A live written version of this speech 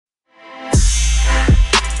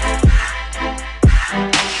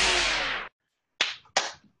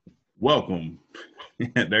Welcome.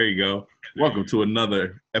 There you go. Welcome to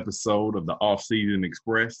another episode of the Off-Season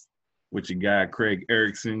Express with your guy, Craig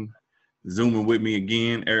Erickson. Zooming with me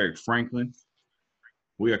again, Eric Franklin.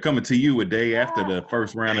 We are coming to you a day after the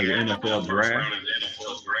first round of the NFL draft.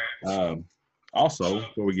 Also,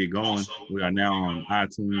 before we get going, we are now on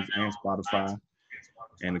iTunes and Spotify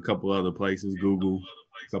and a couple other places, Google,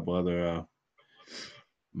 a couple other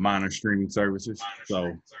minor streaming services.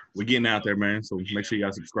 So we're getting out there, man. So make sure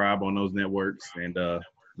y'all subscribe on those networks and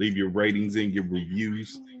leave your ratings and your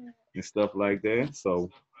reviews and stuff like that. So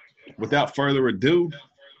without further ado,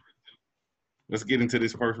 let's get into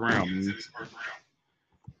this first round, man.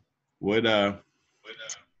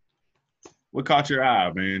 What caught your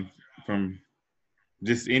eye, man, from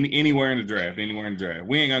just anywhere in the draft? Anywhere in the draft.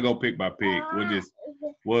 We ain't gonna go pick by pick.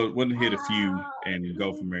 We'll hit a few and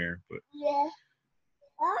go from there. But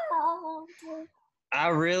I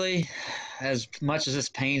really, as much as this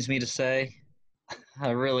pains me to say,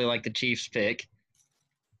 I really like the Chiefs pick.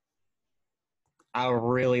 I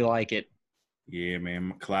really like it. Yeah,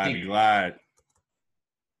 man, Clyde and Glide.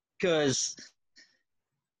 Because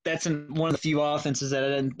that's one of the few offenses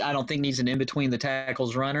that I don't think needs an in-between the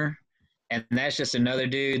tackles runner. And that's just another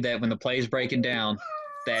dude that when the play's breaking down,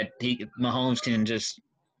 that Mahomes can just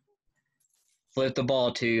flip the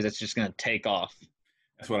ball to that's just going to take off.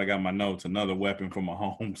 That's what I got in my notes, another weapon for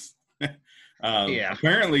Mahomes. Yeah.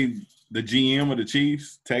 Apparently, the GM of the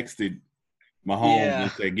Chiefs texted Mahomes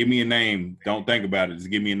and said, give me a name. Don't think about it.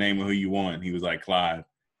 Just give me a name of who you want. He was like, Clyde.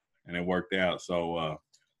 And it worked out. So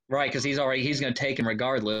right, because he's going to take him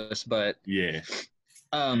regardless. But yeah,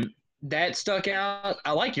 that stuck out.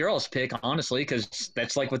 I like your all's pick, honestly, because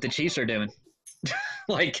that's like what the Chiefs are doing.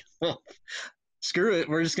 Like, well, screw it.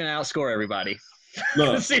 We're just going to outscore everybody.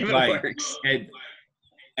 Look, see if it works.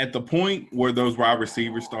 At the point where those wide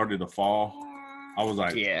receivers started to fall, I was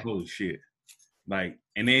like, holy shit. Like,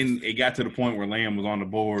 and then it got to the point where Lamb was on the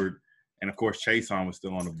board, and of course Chason was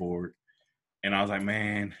still on the board. And I was like,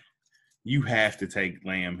 man, you have to take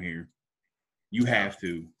Lamb here. You have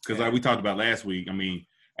to. Because like we talked about last week, I mean,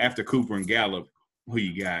 after Cooper and Gallup, who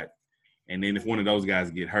you got? And then if one of those guys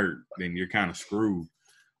get hurt, then you're kind of screwed.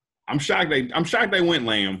 I'm shocked they went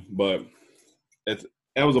Lamb, but that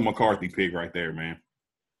was a McCarthy pick right there, man.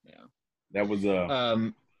 Yeah. That was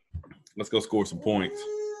let's go score some points.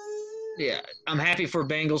 Yeah, I'm happy for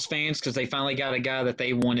Bengals fans because they finally got a guy that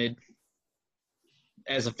they wanted,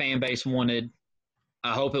 as a fan base wanted.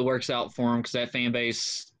 I hope it works out for them because that fan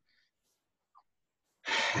base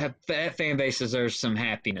deserves some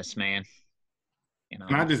happiness, man. You know?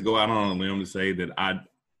 Can I just go out on a limb to say that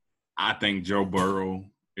I think Joe Burrow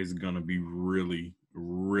is going to be really,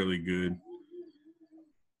 really good.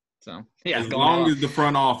 So yeah, as long as the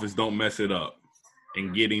front office don't mess it up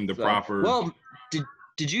and getting the proper. Well,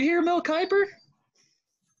 did you hear Mel Kiper?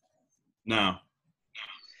 No.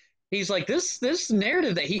 He's like this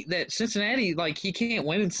narrative that Cincinnati, like, he can't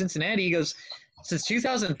win in Cincinnati. He goes, since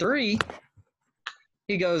 2003.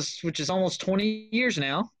 He goes, which is almost 20 years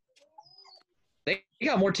now. They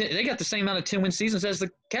got they got the same amount of 10-win seasons as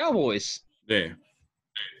the Cowboys. Yeah.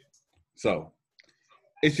 So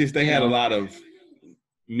it's just they had a lot of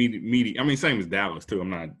media. I mean, same as Dallas too.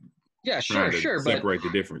 I'm not. Yeah, sure. Separate the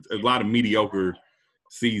difference. A lot of mediocre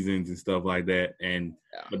seasons and stuff like that,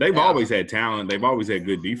 but they've always had talent. They've always had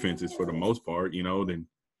good defenses for the most part, you know. Then,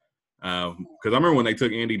 because I remember when they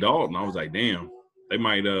took Andy Dalton, I was like, damn, they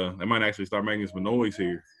might actually start making some noise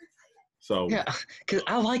here. So yeah, because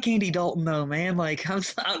I like Andy Dalton though, man. Like I'm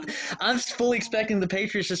fully expecting the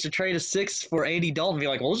Patriots just to trade a 6 for Andy Dalton and be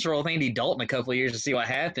like, well, let's roll with Andy Dalton a couple of years to see what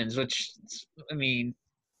happens. Which, I mean,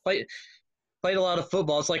 played a lot of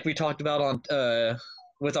football. It's like we talked about on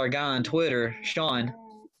with our guy on Twitter, Sean.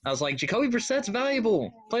 I was like, Jacoby Brissett's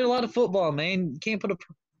valuable. Played a lot of football, man. You can't put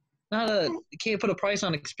a price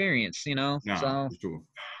on experience, you know. No, so sure.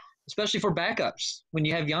 Especially for backups when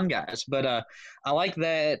you have young guys. But I like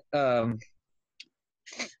that. I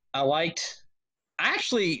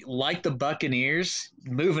actually liked the Buccaneers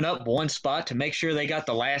moving up one spot to make sure they got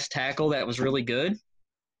the last tackle that was really good.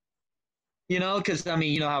 You know, because, I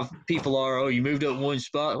mean, you know how people are, oh, you moved up one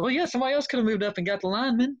spot. Well, yeah, somebody else could have moved up and got the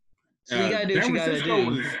lineman. So you got to do what you got to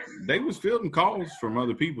do. They was fielding calls from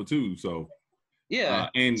other people, too. So yeah,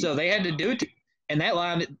 and so they had to do it. And that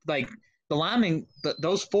line, like, the linemen,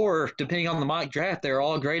 those four, depending on the mock draft, they're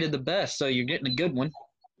all graded the best. So you're getting a good one.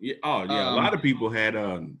 Yeah. Oh, yeah. A lot of people had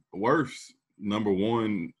worse number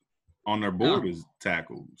one on their board as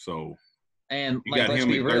tackle. So and you got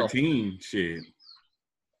him at 13. Shit.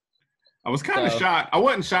 I was kind of shocked. I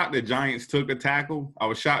wasn't shocked that Giants took a tackle. I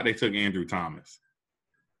was shocked they took Andrew Thomas.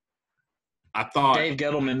 I thought Dave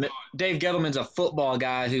Gettleman's a football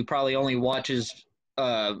guy who probably only watches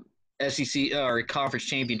SEC or conference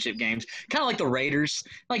championship games, kind of like the Raiders.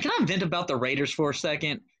 Like, can I vent about the Raiders for a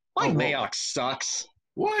second? Mike Mayock sucks.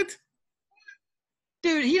 What?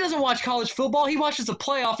 Dude, he doesn't watch college football. He watches the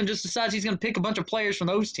playoff and just decides he's going to pick a bunch of players from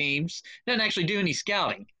those teams. Doesn't actually do any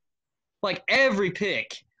scouting. Like, every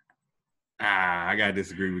pick. I gotta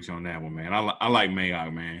disagree with you on that one, man. I like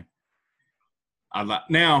Mayock, man.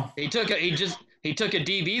 Now he took a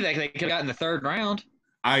DB that they could have got in the third round.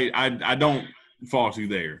 I don't fault you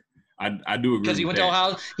there. I do agree because he went to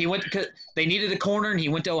Ohio. They needed a corner and he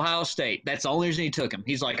went to Ohio State. That's the only reason he took him.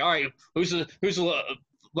 He's like, all right, who's the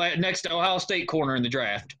next Ohio State corner in the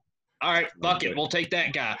draft? All right, fuck it, we'll take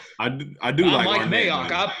that guy. I do like Mike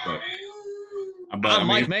Mayock. I'm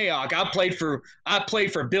Mike Mayock. I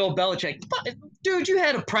played for Bill Belichick. Dude, you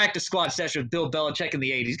had a practice squad session with Bill Belichick in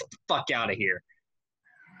the '80s. Get the fuck out of here.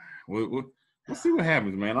 We'll see what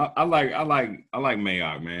happens, man. I like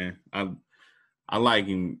Mayock, man. I like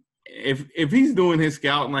him. If he's doing his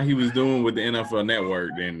scouting like he was doing with the NFL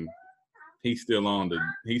Network, then he's still on to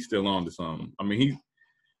something. I mean,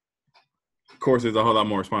 of course, there's a whole lot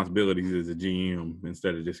more responsibilities as a GM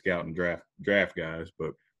instead of just scouting draft guys.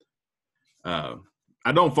 But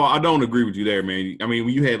I don't agree with you there, man. I mean,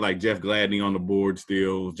 when you had like Jeff Gladney on the board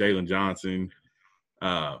still, Jalen Johnson.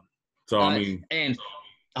 I mean, and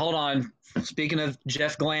hold on. Speaking of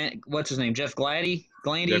Jeff what's his name? Jeff Gladney?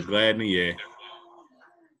 Jeff Gladney, yeah.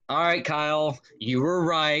 All right, Kyle, you were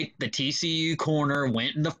right. The TCU corner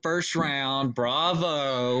went in the first round.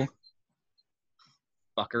 Bravo.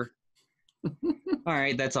 Fucker. All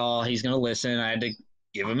right, that's all. He's going to listen. I had to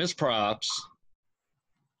give him his props.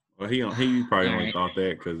 Well, he probably only thought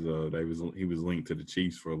that because he was linked to the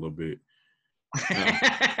Chiefs for a little bit.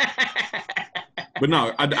 But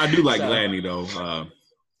no, I do like Gladney, though.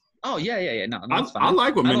 Oh, yeah. No, that's fine. I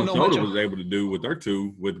like what Minnesota was able to do with their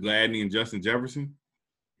two, with Gladney and Justin Jefferson.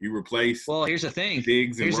 You replace. Well, here's the thing.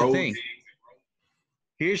 Diggs and Rhodes.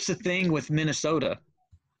 Here's the thing with Minnesota.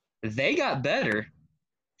 They got better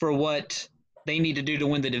for what they need to do to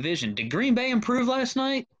win the division. Did Green Bay improve last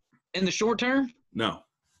night in the short term? No.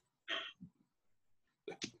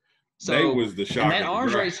 So they was the shock. That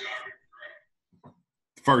arms race.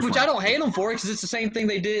 First which round. I don't hate them for because it's the same thing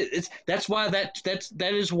they did. That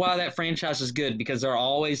is why that franchise is good because they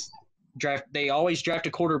always draft a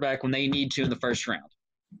quarterback when they need to in the first round.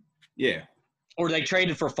 Yeah. Or they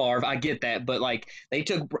traded for Favre. I get that. But, like, they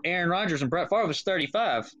took Aaron Rodgers and Brett Favre was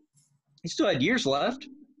 35. He still had years left.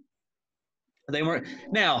 They weren't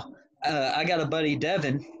 – now, I got a buddy,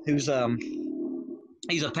 Devin, who's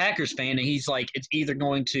he's a Packers fan, and he's like it's either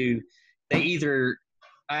going to – I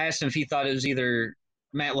asked him if he thought it was either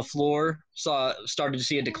Matt LaFleur started to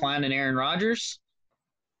see a decline in Aaron Rodgers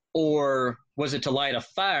or was it to light a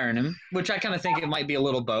fire in him, which I kind of think it might be a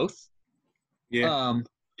little both. Yeah.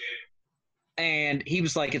 And he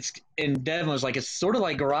was like, and Devin was like, it's sort of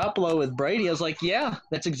like Garoppolo with Brady. I was like, yeah,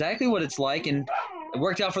 that's exactly what it's like. And it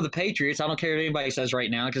worked out for the Patriots. I don't care what anybody says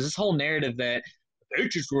right now because this whole narrative that the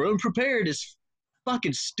Patriots were unprepared is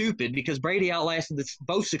fucking stupid because Brady outlasted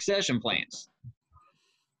both succession plans.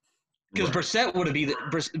 Because Brissett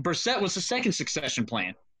Brissett was the second succession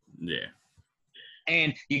plan. Yeah.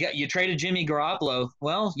 And you traded Jimmy Garoppolo.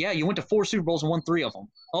 Well, yeah, you went to 4 Super Bowls and won 3 of them.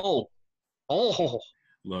 Oh.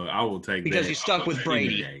 Look, I will take because you stuck with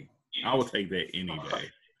Brady. I will take that any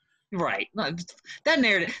day. Right. That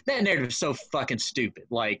narrative is so fucking stupid.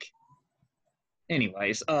 Like,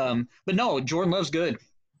 anyways, but no, Jordan Love's good.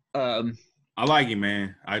 I like him,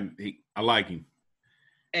 man. I like him.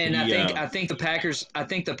 And I think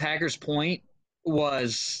the Packers' point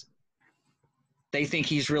was they think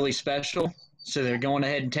he's really special, so they're going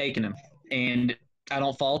ahead and taking him. And I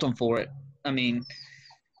don't fault them for it. I mean,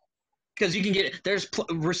 because you can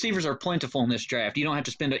receivers are plentiful in this draft. You don't have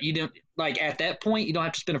to spend at that point you don't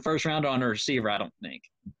have to spend a first rounder on a receiver. I don't think.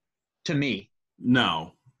 To me,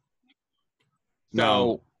 no.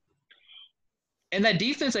 And that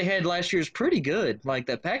defense they had last year is pretty good. Like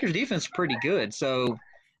that Packers defense is pretty good. So.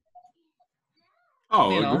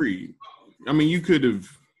 Oh, agreed. I mean, you could have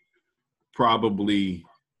probably.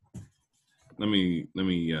 Let me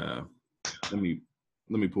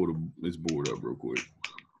pull this board up real quick.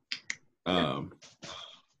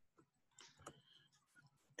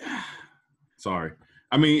 Sorry.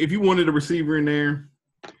 I mean, if you wanted a receiver in there,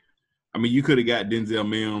 I mean, you could have got Denzel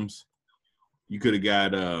Mims. You could have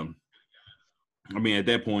got. I mean, at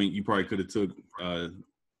that point, you probably could have took.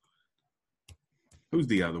 Who's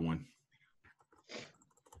the other one?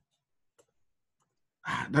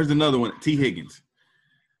 There's another one, T. Higgins.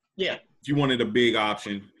 Yeah. If you wanted a big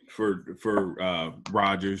option, for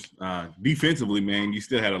Rodgers. Defensively, man, you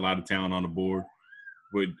still had a lot of talent on the board.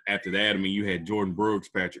 But after that, I mean, you had Jordan Brooks,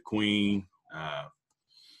 Patrick Queen,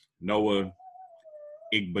 Noah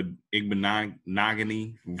Igbenogany,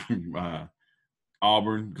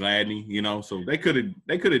 Auburn, Gladney, you know, so they could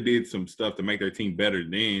have did some stuff to make their team better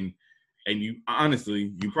then. And you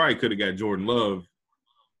probably could have got Jordan Love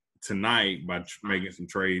tonight by making some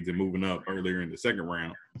trades and moving up earlier in the second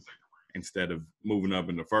round instead of moving up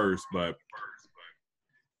in the first. But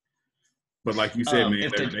like you said,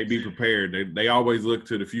 man, they be prepared. They always look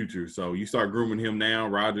to the future. So you start grooming him now.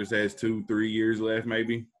 Rodgers has 2-3 years left,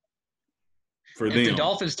 maybe. If the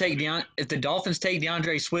Dolphins take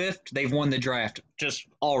DeAndre Swift, they've won the draft just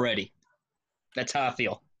already. That's how I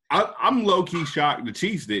feel. I'm low key shocked the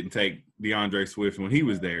Chiefs didn't take DeAndre Swift when he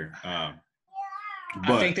was there.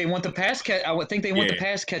 But I think they want the pass catcher. I would think they want the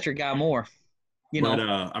pass catcher guy more. You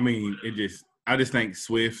know. I mean, I just think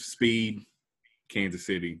Swift, speed, Kansas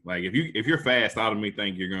City. Like if you're fast, I automatically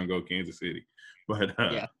think you're gonna go Kansas City. But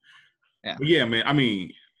But yeah, man. I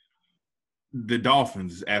mean, the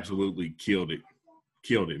Dolphins absolutely killed it,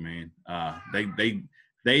 man.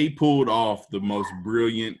 They pulled off the most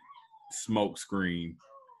brilliant smoke screen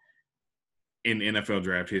in NFL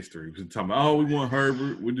draft history. We're talking about, we want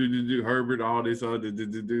Herbert, we do Herbert, all this, all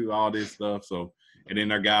this stuff. So, and then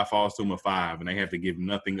their guy falls to him a 5, and they have to give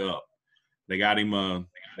nothing up. They got him a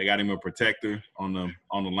protector on the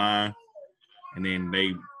line, and then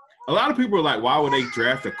a lot of people are like, why would they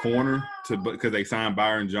draft a corner because they signed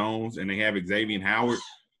Byron Jones and they have Xavier Howard,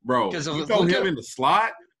 bro? You throw him in the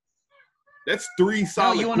slot. That's 3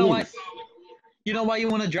 solid corners. You know why you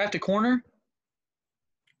want to draft a corner?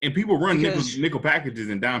 And people run nickel packages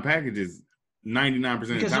and dime packages 99% of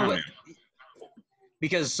the time.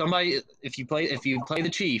 Because if you play the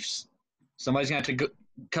Chiefs, somebody's going to have to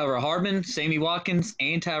cover Hardman, Sammy Watkins,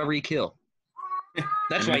 and Tyreek Hill.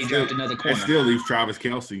 That's why you draft another corner. That still leaves Travis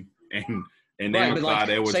Kelce and then Clyde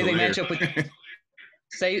Edwards. Say they match up with.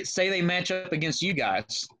 say they match up against you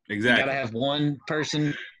guys. Exactly. You got to have one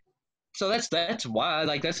person. So that's why.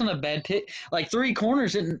 Like, that's not a bad pick. Like, 3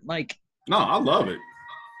 corners isn't like. No, I love it.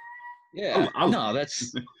 Yeah.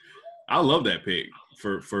 That's. I love that pick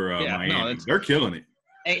for Miami. No, they're killing it.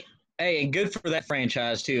 Hey, and good for that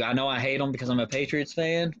franchise too. I know I hate them because I'm a Patriots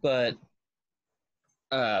fan, but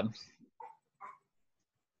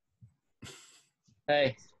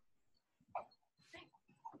hey,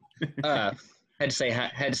 had to say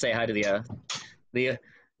hi to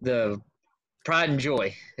the pride and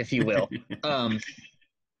joy, if you will.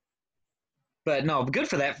 But no, good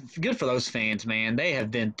for that. Good for those fans, man. They have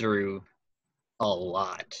been through a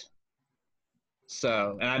lot.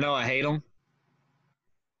 So, and I know I hate them,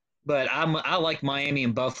 but I like Miami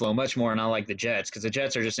and Buffalo much more than I like the Jets because the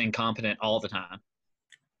Jets are just incompetent all the time.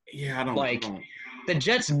 Yeah, I don't. The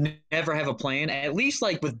Jets never have a plan. At least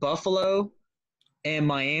like with Buffalo and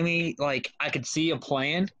Miami, like I could see a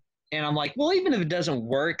plan, and I'm like, well, even if it doesn't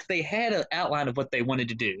work, they had an outline of what they wanted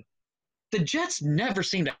to do. The Jets never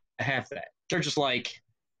seem to have that. They're just like,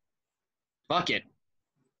 fuck it,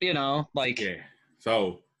 like. Yeah.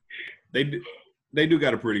 So they do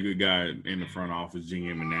got a pretty good guy in the front office,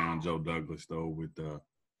 GM, and now Joe Douglas though. With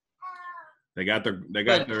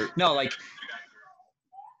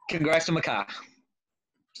congrats to Makai.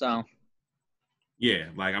 So. Yeah,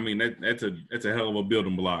 like I mean that's a hell of a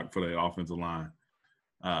building block for the offensive line,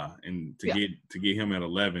 and to get him at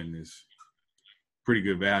 11 is pretty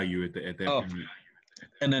good value at that point.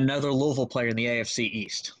 And another Louisville player in the AFC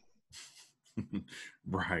East.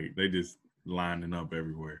 Right, they just lining up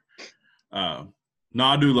everywhere. No,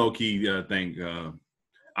 I do low key think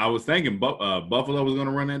I was thinking Buffalo was going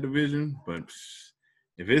to run that division, but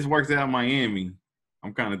if this works out in Miami,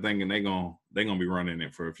 I'm kind of thinking they're gonna be running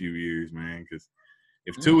it for a few years, man. Because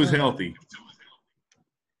if Tua is healthy,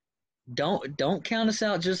 don't count us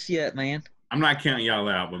out just yet, man. I'm not counting y'all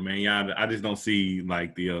out, but man, I just don't see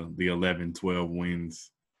like the 11, 12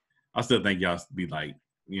 wins. I still think y'all be like,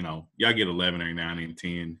 y'all get 11 or 9 and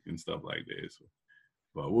 10 and stuff like that. So,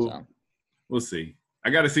 but we'll see. I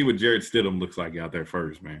got to see what Jared Stidham looks like out there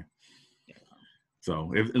first, man.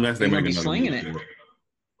 So unless they make another slinging it,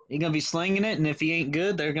 he's gonna be slinging it, and if he ain't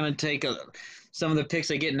good, they're gonna take some of the picks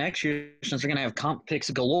they get next year, since they're gonna have comp picks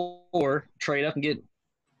galore. Trade up and get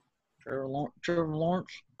Trevor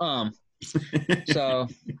Lawrence. So.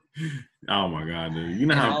 Oh my God, dude! You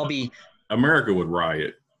know how America would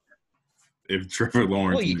riot if Trevor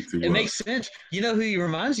Lawrence. Well, it makes sense. You know who he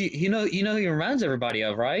reminds you? You know who he reminds everybody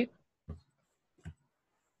of, right?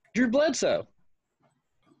 Drew Bledsoe.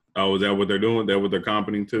 Oh, is that what they're doing? That what they're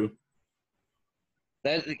competing to?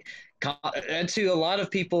 That to a lot of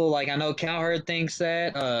people, like I know Cowherd thinks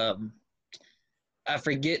that. I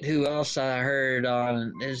forget who else I heard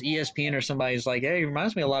on his ESPN or somebody's like, hey, he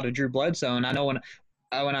reminds me a lot of Drew Bledsoe. And I know when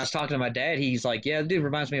I was talking to my dad, he's like, yeah, the dude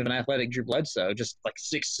reminds me of an athletic Drew Bledsoe, just like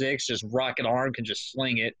 6'6", just rocket arm, can just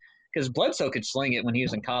sling it. Because Bledsoe could sling it when he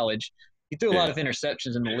was in college. He threw a lot of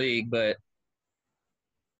interceptions in the league, but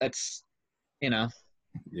that's, you know.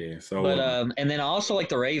 Yeah. So, but and then I also like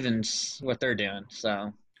the Ravens, what they're doing.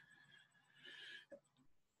 So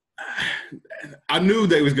I knew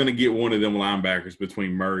they was going to get one of them linebackers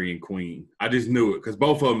between Murray and Queen. I just knew it because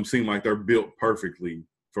both of them seem like they're built perfectly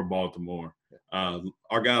for Baltimore.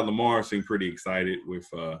 Our guy Lamar seemed pretty excited with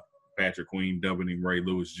Patrick Queen dubbing him Ray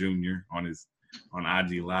Lewis Jr. on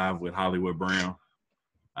IG Live with Hollywood Brown.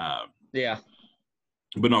 Yeah.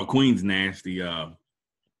 But no, Queen's nasty. I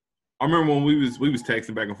remember when we was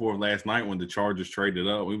texting back and forth last night when the Chargers traded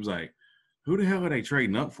up. We was like, who the hell are they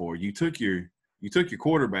trading up for? You took your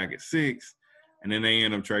quarterback at 6, and then they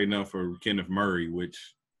end up trading up for Kenneth Murray,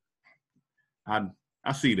 which I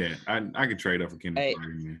see that. I could trade up for Kenneth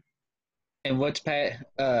Murray, man. And what's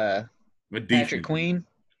Patrick Queen?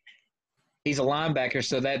 He's a linebacker,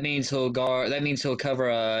 so that means he'll guard. That means he'll cover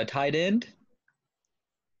a tight end.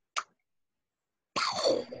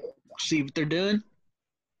 See what they're doing?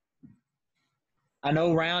 I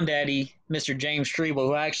know Round Daddy, Mr. James Treble,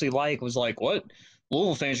 who I actually was like, what?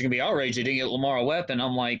 Louisville fans are going to be outraged they didn't get Lamar a weapon.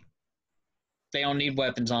 I'm like, they don't need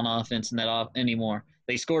weapons on offense anymore.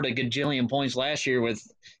 They scored a gajillion points last year with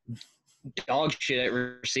dog shit at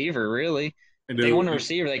receiver, really. If they want a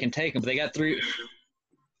receiver, they can take them. But they got 3.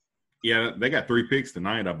 Yeah, they got 3 picks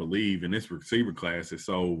tonight, I believe, and this receiver class is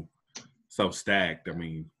so stacked. I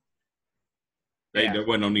mean, there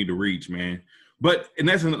wasn't no need to reach, man. And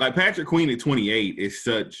that's like Patrick Queen at 28 is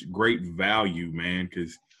such great value, man,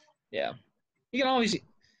 because you can always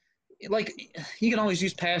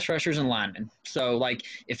use pass rushers and linemen. So like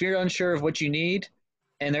if you're unsure of what you need,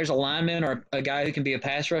 and there's a lineman or a guy who can be a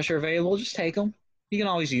pass rusher available, just take them. You can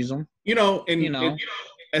always use them. And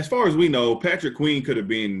as far as we know, Patrick Queen could have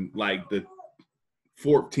been like the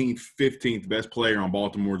 14th, 15th best player on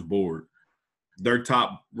Baltimore's board, their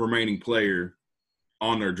top remaining player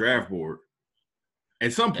on their draft board.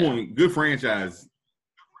 At some point, good franchise,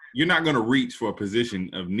 you're not going to reach for a position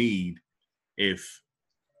of need if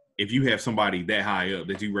you have somebody that high up,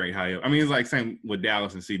 that you rate high up. I mean, it's like same with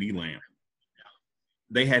Dallas and CeeDee Lamb.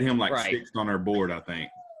 They had him like 6th on their board, I think.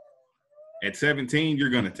 At 17, you're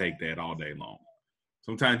going to take that all day long.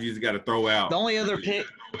 Sometimes you just got to throw out. The only other pick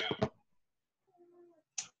 –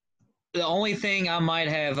 the only thing I might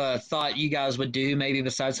have thought you guys would do maybe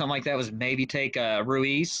besides something like that was maybe take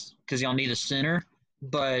Ruiz because y'all need a center.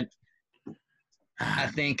 But I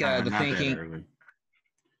think the thinking –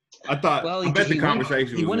 I thought – I bet the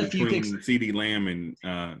conversation was between CeeDee Lamb and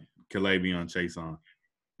Kalavion Chason.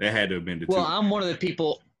 That had to have been the two. Well, I'm one of the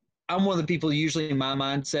people usually in my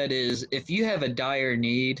mindset is if you have a dire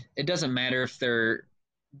need, it doesn't matter if they're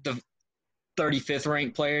the 35th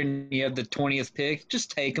ranked player and you have the 20th pick, just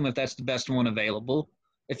take them if that's the best one available.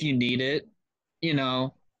 If you need it,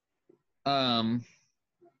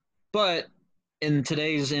 but in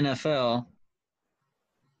today's NFL,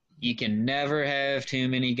 you can never have too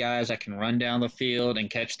many guys that can run down the field and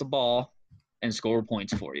catch the ball and score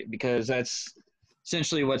points for you because that's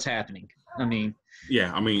essentially what's happening. I mean, we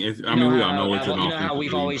all know it's an how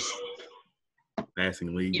we've always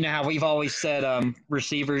passing league. You know how we've always said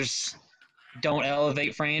receivers don't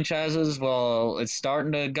elevate franchises. Well, it's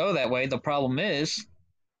starting to go that way. The problem is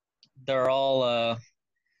they're all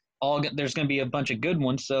there's going to be a bunch of good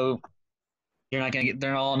ones, so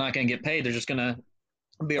they're all not going to get paid. They're just going to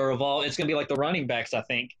be a revolve. It's going to be like the running backs, I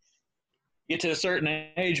think. Get to a certain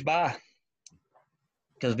age, bye.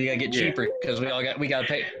 Because we got to get cheaper because we all got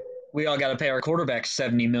to pay our quarterbacks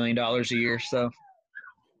 $70 million a year. So,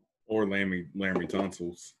 or Larry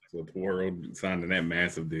Tonsils, so the world signing that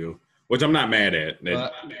massive deal, which I'm not mad at.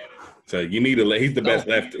 So you need to. He's the best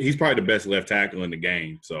left. He's probably the best left tackle in the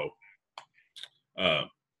game. So,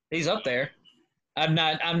 he's up there. I'm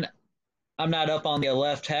not up on the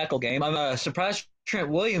left tackle game. I'm surprised Trent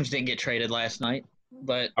Williams didn't get traded last night,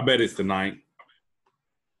 but I bet it's tonight.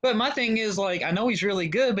 But my thing is, like, I know he's really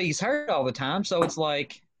good, but he's hurt all the time, so it's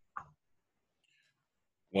like.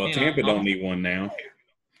 Well, Tampa don't need one now.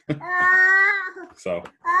 So.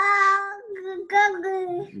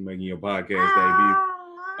 You're making your podcast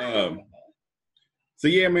debut. So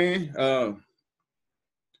yeah, man.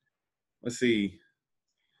 Let's see.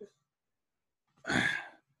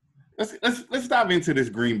 Let's dive into this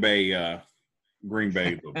Green Bay.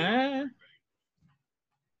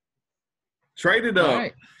 Traded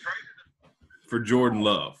up for Jordan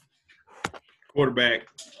Love. Quarterback,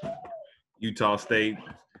 Utah State,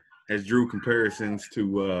 has drew comparisons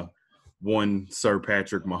to one Sir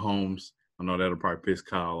Patrick Mahomes. I know that'll probably piss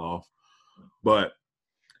Kyle off. But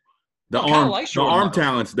the arm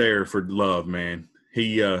talent's there for Love, man.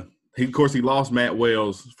 He of course he lost Matt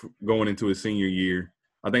Wells going into his senior year.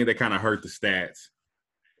 I think that kind of hurt the stats.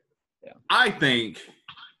 Yeah. I think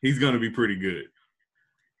he's going to be pretty good.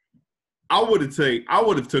 I would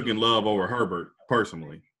have taken Love over Herbert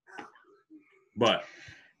personally, but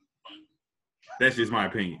that's just my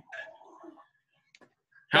opinion.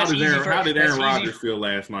 How did Aaron Rodgers feel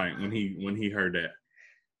last night when he heard that?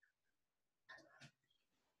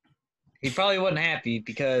 He probably wasn't happy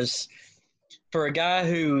because for a guy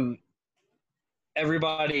who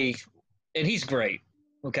everybody and he's great,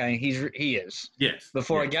 okay, he is. Yes. But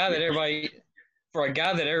for a guy that everybody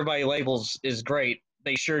labels is great,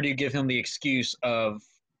 they sure do give him the excuse of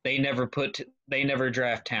they never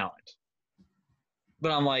draft talent.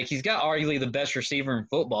 But I'm like, he's got arguably the best receiver in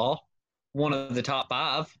football, one of the top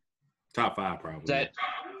 5. Top 5 probably.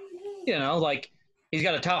 He's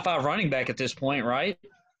got a top 5 running back at this point, right?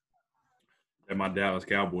 That my Dallas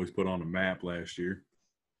Cowboys put on the map last year,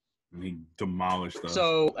 and he demolished us.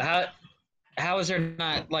 So how is there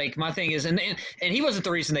not, like, my thing is, and he wasn't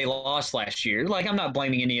the reason they lost last year. Like, I'm not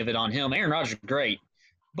blaming any of it on him. Aaron Rodgers is great,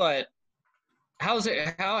 but how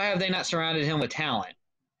have they not surrounded him with talent?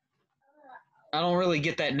 I don't really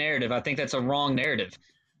get that narrative. I think that's a wrong narrative.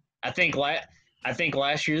 I think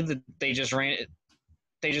last year that they just ran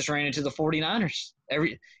into the 49ers.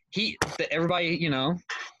 Everybody,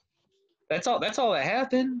 that's all that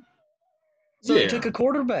happened. So They took a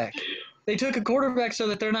quarterback. They took a quarterback so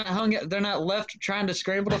that they're not left trying to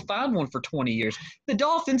scramble to find one for 20 years. The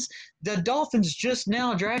Dolphins just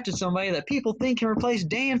now drafted somebody that people think can replace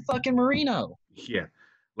Dan fucking Marino. Yeah.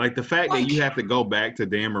 Like the fact that you have to go back to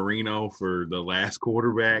Dan Marino for the last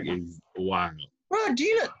quarterback is wild. Bro, do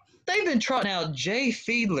you know they've been trotting out Jay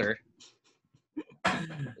Fiedler,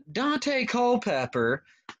 Dante Culpepper,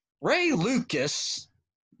 Ray Lucas.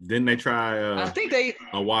 Didn't they try? I think they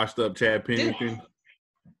a washed up Chad Pennington.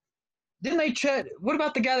 Didn't they chat? What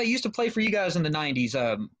about the guy that used to play for you guys in the 90s?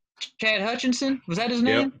 Chad Hutchinson? Was that his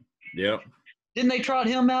name? Yep. Didn't they trot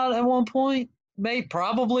him out at one point? Maybe,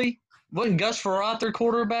 probably. Wasn't Gus Frerotte their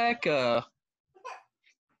quarterback? I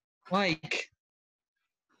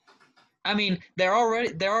mean, they're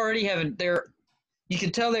already having you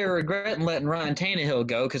can tell they were regretting letting Ryan Tannehill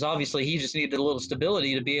go because obviously he just needed a little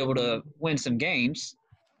stability to be able to win some games.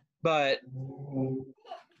 But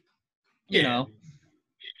you know.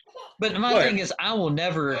 But my thing is, I will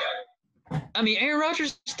never. I mean, Aaron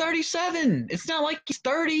Rodgers is 37. It's not like he's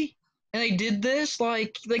 30, and they did this.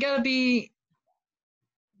 Like they gotta be.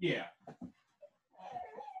 Yeah.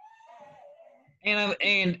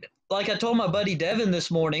 And like I told my buddy Devin this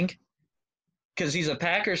morning, because he's a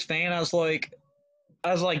Packers fan, I was like,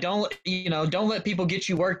 don't let people get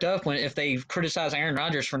you worked up if they criticize Aaron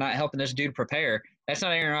Rodgers for not helping this dude prepare. That's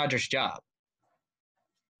not Aaron Rodgers' job.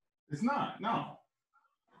 It's not. No.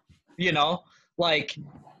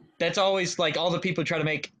 That's always like all the people try to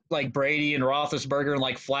make like Brady and Roethlisberger and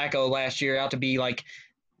like Flacco last year out to be like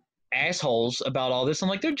assholes about all this. I'm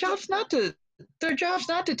like, their job's not to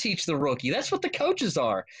teach the rookie. That's what the coaches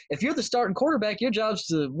are. If you're the starting quarterback, your job's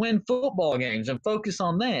to win football games and focus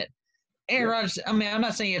on that. Aaron Rodgers, I mean, I'm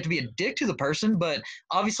not saying you have to be a dick to the person, but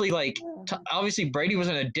obviously Brady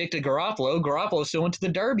wasn't a dick to Garoppolo. Garoppolo still went to the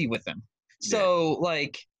Derby with him. So,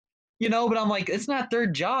 but I'm like, it's not their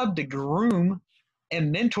job to groom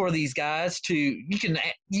and mentor these guys you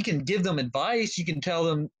can give them advice, you can tell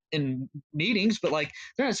them in meetings, but like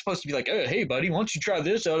they're not supposed to be like, oh, hey buddy, why don't you try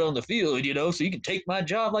this out on the field, so you can take my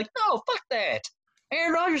job. Like, no, fuck that.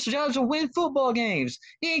 Aaron Rodgers' job is to win football games.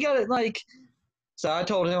 He ain't got it like. So I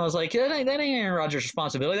told him, I was like, that ain't Aaron Rodgers'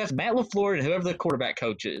 responsibility. That's Matt LaFleur and whoever the quarterback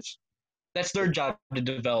coach is. That's their job to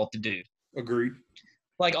develop the dude. Agreed.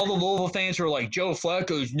 Like all the Louisville fans who are like, Joe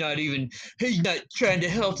Flacco's he's not trying to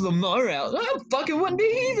help Lamar out. I fucking wouldn't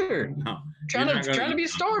be either. No. Trying to be a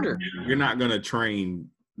starter. You're not going to train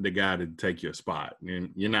the guy to take your spot.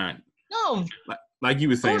 You're not. No. Like you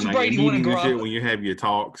were saying, like in meetings and shit, when you have your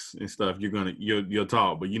talks and stuff, you'll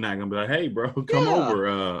talk, but you're not going to be like, hey, bro, come over.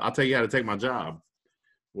 I'll tell you how to take my job.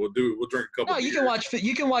 We'll drink a couple. No, you can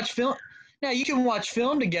watch film. Now you can watch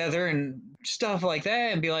film together and stuff like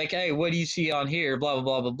that and be like, hey, what do you see on here? Blah, blah,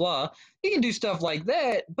 blah, blah, blah. You can do stuff like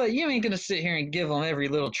that, but you ain't going to sit here and give them every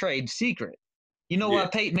little trade secret. Why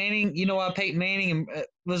Peyton Manning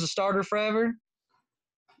was a starter forever?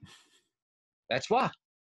 That's why.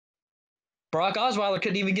 Brock Osweiler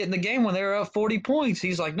couldn't even get in the game when they were up 40 points.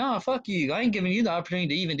 He's like, "Nah, fuck you. I ain't giving you the opportunity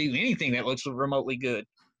to even do anything that looks remotely good."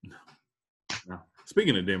 No.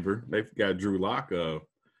 Speaking of Denver, they've got Drew Lock, a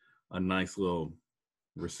nice little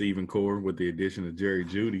receiving core with the addition of Jerry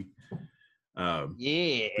Jeudy. To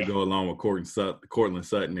go along with Cortland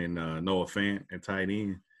Sutton and Noah Fant at tight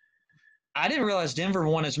end. I didn't realize Denver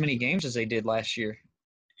won as many games as they did last year.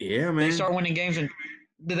 Yeah, man. Did they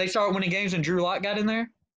start winning games when Drew Lock got in there?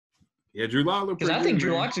 Yeah, Drew Lock looked pretty good. I think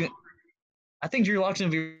Drew Lock's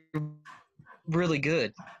gonna be really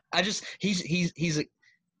good.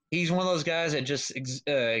 He's one of those guys that just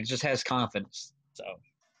has confidence. So.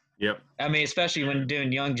 Yep. I mean, especially when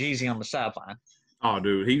doing Young Jeezy on the sideline. Oh,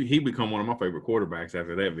 dude, he become one of my favorite quarterbacks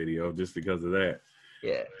after that video just because of that.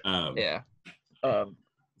 Yeah. But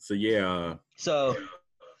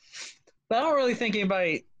I don't really think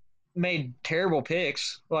anybody made terrible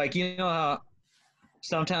picks. Like, you know how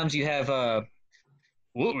sometimes you have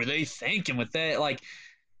what were they thinking with that? Like,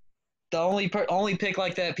 the only pick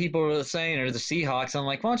like that people were saying are the Seahawks. I'm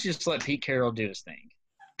like, why don't you just let Pete Carroll do his thing?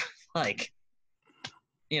 Like,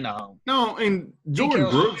 you know. No, and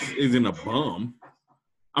Jordan Brooks isn't a bum.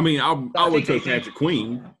 I mean, I would take Patrick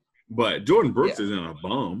Queen, but Jordan Brooks isn't a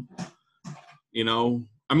bum. You know,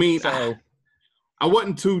 I mean, I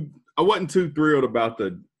wasn't too thrilled about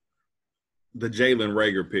the Jalen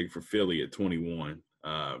Reagor pick for Philly at 21,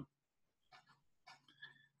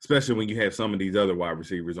 especially when you have some of these other wide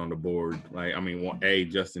receivers on the board. Like, I mean,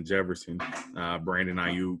 Justin Jefferson, Brandon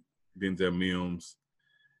Ayuk, Denzel Mims.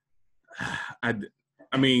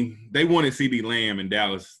 I mean, they wanted CeeDee Lamb in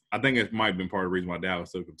Dallas. I think it might have been part of the reason why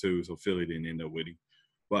Dallas took him too, so Philly didn't end up with him.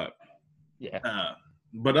 But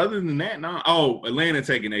but other than that, no. Oh, Atlanta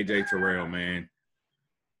taking AJ Terrell, man.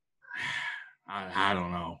 I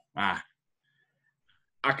don't know. I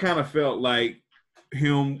kind of felt like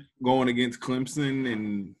him going against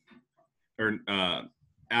Clemson or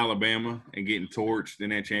Alabama and getting torched in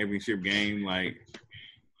that championship game, like.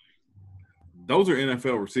 Those are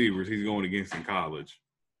NFL receivers he's going against in college.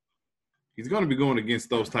 He's going to be going against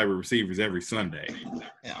those type of receivers every Sunday.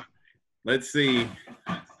 Yeah. Let's see.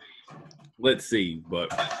 But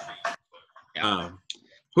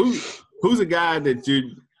who's a guy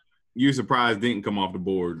that you're surprised didn't come off the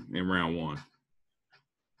board in round one?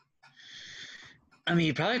 I mean,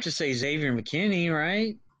 you probably have to say Xavier McKinney,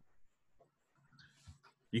 right?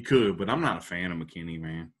 You could, but I'm not a fan of McKinney,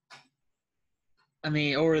 man. I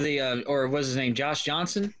mean, or what's his name? Josh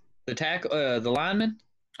Johnson, the lineman.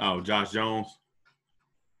 Oh, Josh Jones.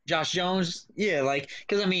 Josh Jones, yeah,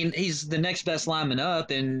 because I mean, he's the next best lineman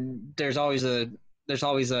up, and there's always a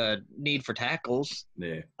need for tackles.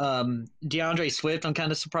 Yeah. DeAndre Swift, I'm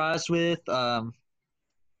kind of surprised with. You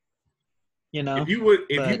know, if you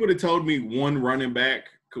would have told me one running back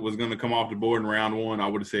was going to come off the board in round one, I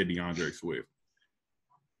would have said DeAndre Swift.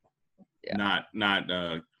 Yeah. Not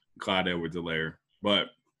Clyde Edwards-Helaire. But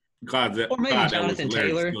Clyde Edwards-Helaire is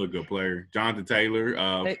still a good player. Jonathan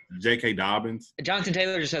Taylor, J.K. Dobbins. Jonathan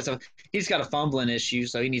Taylor just he's got a fumbling issue,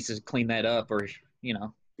 so he needs to clean that up, or you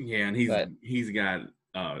know. Yeah, and he's got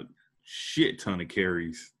a shit ton of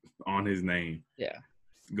carries on his name. Yeah,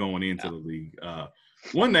 going into the league.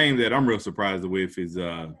 One name that I'm real surprised with is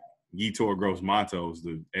Yetur Gross-Matos,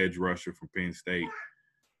 the edge rusher from Penn State.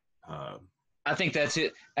 I think that's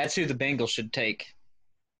it. That's who the Bengals should take.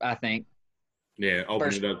 I think. Yeah,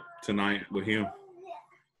 open it up tonight with him.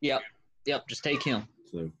 Yep. Just take him.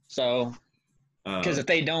 So, because if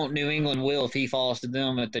they don't, New England will if he falls to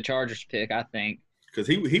them at the Chargers pick. I think. Because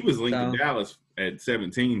he was linked to Dallas at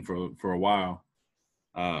 17 for a while.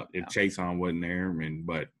 If Chason wasn't there,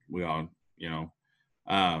 but we all, you know,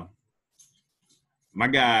 my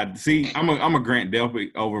guy. See, I'm a Grant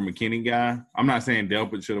Delpit over McKinney guy. I'm not saying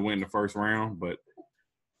Delpit should have went in the first round, but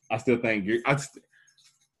I still think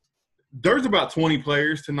there's about 20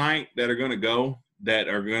 players tonight that are going to go that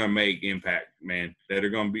are going to make impact, man. That are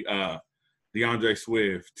going to be DeAndre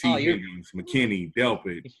Swift, Higgins, McKinney,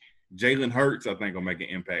 Delpit, Jalen Hurts. I think will make an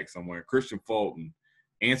impact somewhere. Christian Fulton.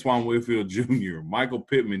 Antoine Whitfield Jr., Michael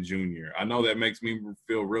Pittman Jr. I know that makes me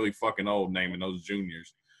feel really fucking old naming those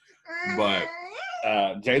juniors. But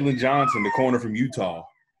Jalen Johnson, the corner from Utah.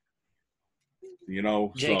 You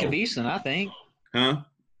know. Jacob Eason, I think. Huh?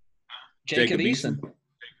 Jacob Eason.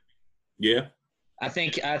 Yeah. I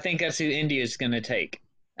think that's who India's going to take.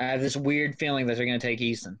 I have this weird feeling that they're going to take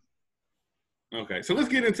Eason. Okay. So let's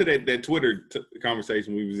get into that Twitter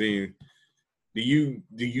conversation we was in. Do you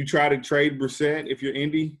try to trade Brissett if you're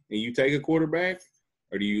Indy and you take a quarterback,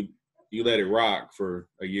 or do you let it rock for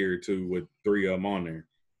a year or two with three of them on there?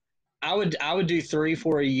 I would do 3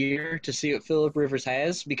 for a year to see what Phillip Rivers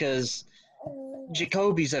has, because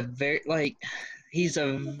Jacoby's he's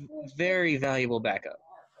a very valuable backup.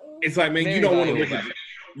 It's like, man, Very you don't want to valuable look at backup.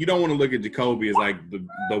 you don't want to look at Jacoby as like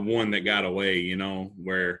the one that got away, you know,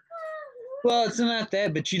 where Well, it's not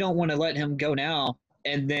that, but you don't want to let him go now.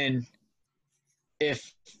 And then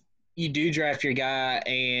if you do draft your guy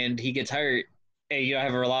and he gets hurt and you don't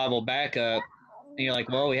have a reliable backup, and you're like,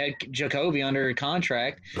 well, we had Jacoby under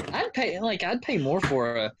contract. I'd pay more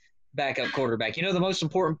for a backup quarterback. You know, the most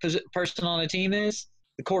important person on a team is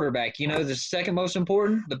the quarterback. You know, the second most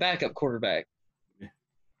important, the backup quarterback. I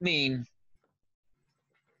mean,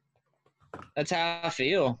 that's how I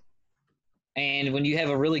feel. And when you have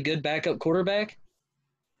a really good backup quarterback,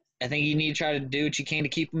 I think you need to try to do what you can to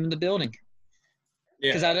keep him in the building.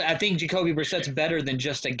 Because I think Jacoby Brissett's better than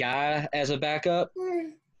just a guy as a backup.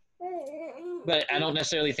 But I don't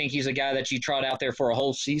necessarily think he's a guy that you trot out there for a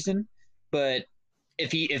whole season. But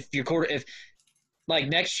if like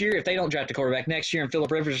next year, if they don't draft a quarterback next year and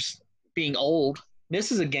Phillip Rivers being old,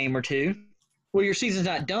 this is a game or two. Well, your season's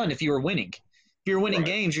not done if you were winning. If you're winning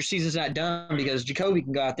games, your season's not done because Jacoby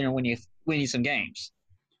can go out there and win you some games.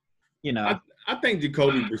 You know, I think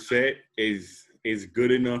Jacoby Brissett is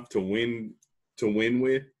good enough to win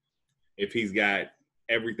with if he's got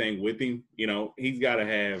everything with him. You know, he's got to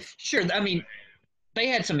have. Sure. I mean, they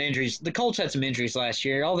had some injuries. The Colts had some injuries last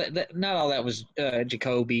year. Not all that was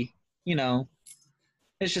Jacoby. You know,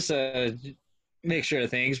 it's just a mixture of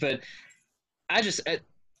things. But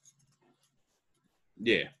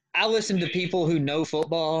yeah. I listen to people who know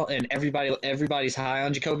football, and everybody's high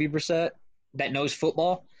on Jacoby Brissett that knows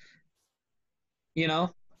football. You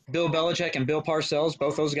know, Bill Belichick and Bill Parcells,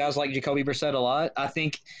 both those guys like Jacoby Brissett a lot. I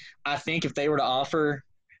think if they were to offer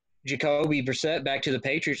Jacoby Brissett back to the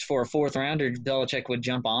Patriots for a fourth rounder, Belichick would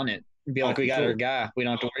jump on it and be like, "We got our guy. We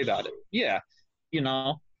don't have to worry about it." Yeah, you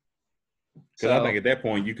know. Because I think at that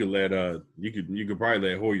point you could you could probably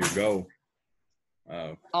let Hoyer go.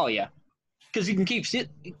 Oh yeah, because you can keep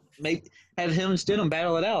have him and Stidham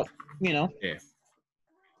battle it out. You know. Yeah.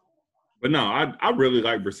 But no, I really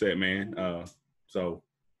like Brissett, man. So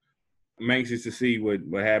I'm anxious to see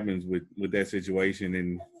what happens with that situation,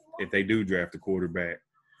 and if they do draft a quarterback.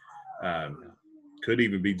 Could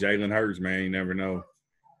even be Jalen Hurts, man. You never know.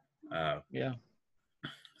 Yeah.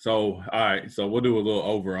 So, all right. So we'll do a little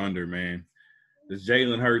over-under, man. Does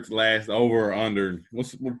Jalen Hurts last over or under? We'll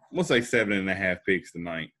say 7.5 picks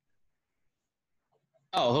tonight.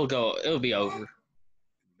 Oh, he'll go. It'll be over.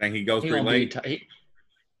 Think he goes pretty late?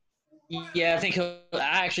 Yeah,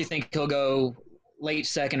 I actually think he'll go late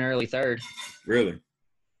second, early third. Really?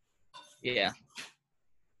 Yeah.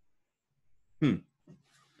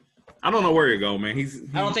 I don't know where to go, man.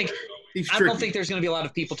 I don't think there's going to be a lot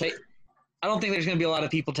of people I don't think there's going to be a lot of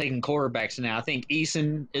people taking quarterbacks now. I think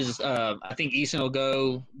Eason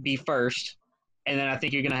will be first, and then I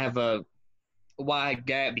think you're going to have a wide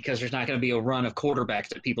gap because there's not going to be a run of quarterbacks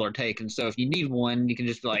that people are taking. So if you need one, you can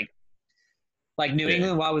just be like New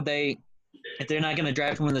England. Why would they, if they're not going to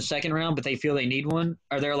draft one in the second round, but they feel they need one?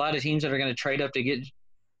 Are there a lot of teams that are going to trade up to get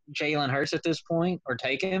Jalen Hurts at this point or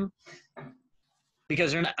take him?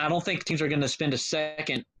 Because I don't think teams are going to spend a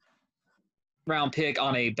second round pick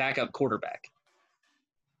on a backup quarterback.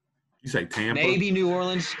 You say Tampa? Maybe New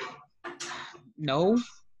Orleans. No.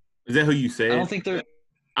 Is that who you said? I don't think they're.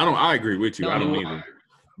 I agree with you. No, I don't either.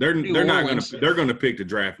 They're not going to. They're going to pick the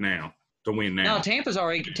draft now to win now. No, Tampa's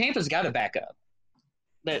got a backup.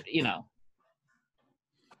 That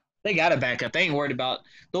they got a backup. They ain't worried about.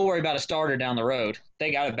 They'll worry about a starter down the road.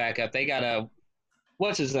 They got a backup. They got a.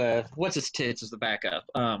 What's his tits as the backup?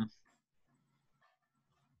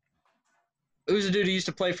 Who's the dude who used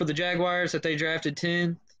to play for the Jaguars that they drafted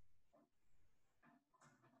 10th?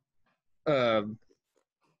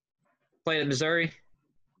 Played at Missouri.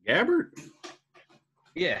 Gabbert?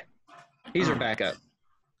 Yeah. He's our backup.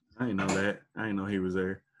 I didn't know that. I didn't know he was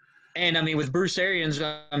there. And, I mean, with Bruce Arians,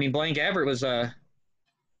 Blaine Gabbert was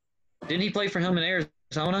didn't he play for him in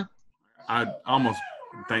Arizona? I almost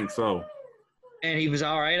think so. And he was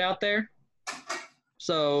all right out there?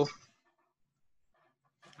 So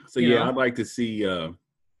yeah, I'd like to see I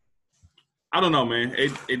don't know, man.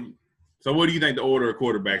 So what do you think the order of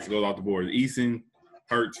quarterbacks goes off the board? Eason,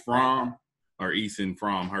 Hurts, Fromm, or Eason,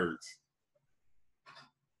 Fromm, Hurts?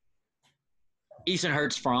 Eason,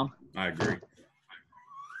 Hurts, Fromm. I agree.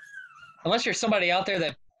 Unless you're somebody out there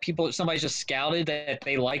that somebody's just scouted that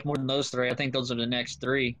they like more than those three, I think those are the next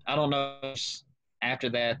three. I don't know after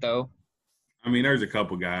that, though. I mean, there's a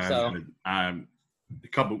couple guys. So,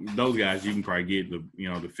 those guys you can probably get the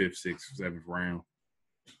 5th, 6th, 7th round.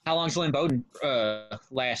 How long's Lynn Bowden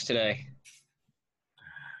last today?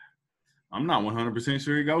 I'm not 100%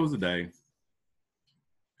 sure he goes today.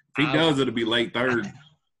 If he does, it'll be late third.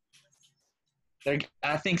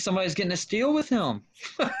 I think somebody's getting a steal with him.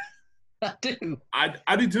 I do.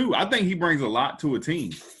 I do too. I think he brings a lot to a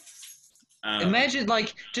team. Imagine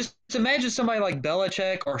somebody like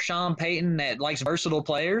Belichick or Sean Payton that likes versatile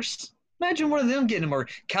players. Imagine one of them getting him, or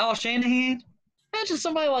Kyle Shanahan. Imagine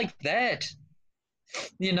somebody like that.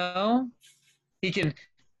 You know, he can.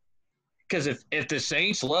 Because if the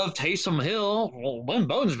Saints love Taysom Hill, well, Lynn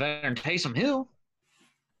Bowden's better than Taysom Hill.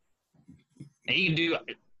 And he can do.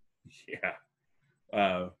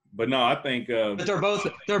 Yeah. But no, I think. But they're both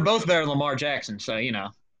better than Lamar Jackson, so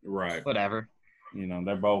right. Whatever.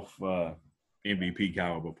 They're both MVP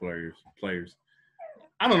caliber players.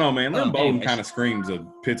 I don't know, man. Lynn Bowden kind of screams a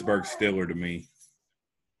Pittsburgh Steeler to me.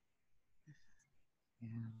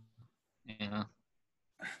 Yeah.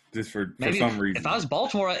 Just for some reason. If I was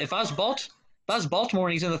Baltimore and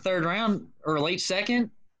he's in the third round or late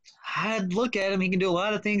second, I'd look at him. He can do a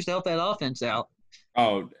lot of things to help that offense out.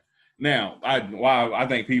 Oh, now I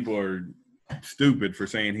think people are stupid for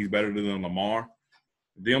saying he's better than Lamar.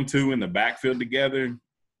 Them two in the backfield together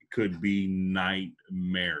could be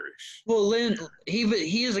nightmarish. Well, Lynn,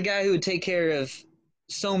 he is a guy who would take care of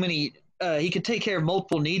so many. He could take care of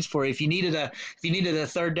multiple needs for you. If you needed a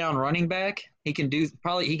third down running back, he can do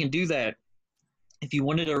that. If you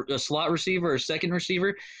wanted a slot receiver or a second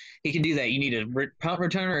receiver, he can do that. You need a punt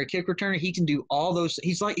returner or a kick returner, he can do all those.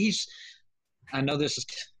 He's like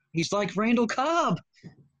Randall Cobb.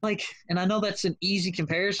 And I know that's an easy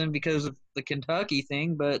comparison because of the Kentucky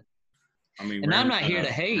thing, but I'm not here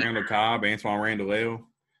to hate. Randall Cobb, Antoine Randall.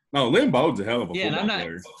 No, Lynn Bowden's a hell of a football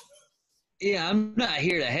player. Yeah, I'm not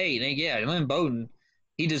here to hate. And yeah, Lynn Bowden,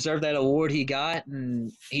 he deserved that award he got,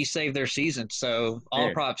 and he saved their season. So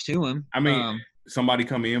all props to him. I mean, somebody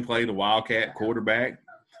come in, play the Wildcat quarterback,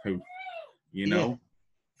 who,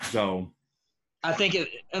 so. I think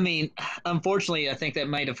unfortunately, I think that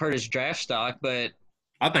might have hurt his draft stock, but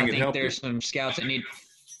I think there's some scouts that need.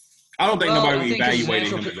 I don't think nobody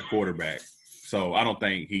evaluated him as a quarterback, so I don't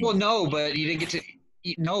think he. Well, no, but you didn't get to.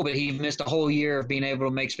 No, but he missed a whole year of being able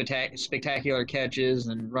to make spectacular catches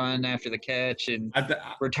and run after the catch and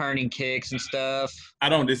returning kicks and stuff. I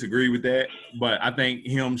don't disagree with that, but I think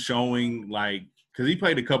him showing because he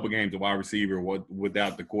played a couple games of wide receiver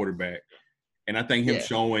without the quarterback, and I think him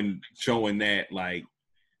showing that let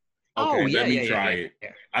me try it. Yeah.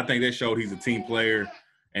 I think that showed he's a team player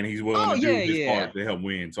and he's willing to do his part to help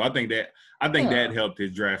win. So I think that helped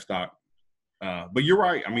his draft stock. But you're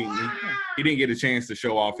right. I mean, he didn't get a chance to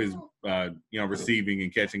show off his, receiving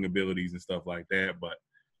and catching abilities and stuff like that. But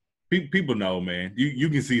people know, man. You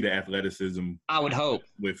can see the athleticism. I would hope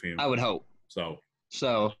with him. I would hope so.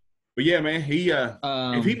 But yeah, man. He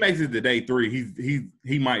if he makes it to day 3,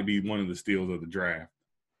 he might be one of the steals of the draft.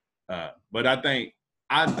 But I think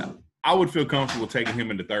I would feel comfortable taking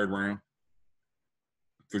him in the third round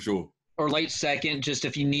for sure, or late second. Just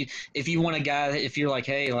if you want a guy, if you're like,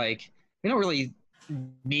 hey, we don't really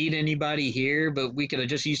need anybody here, but we could have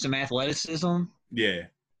just used some athleticism. Yeah.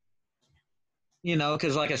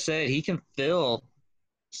 Because like I said, he can fill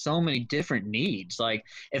so many different needs.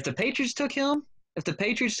 If the Patriots took him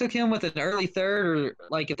with an early third, or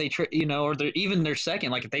if they or even their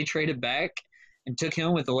second, if they traded back and took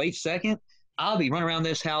him with a late second, I'll be running around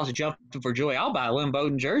this house jumping for joy. I'll buy a Lynn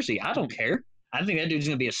Bowden jersey. I don't care. I think that dude's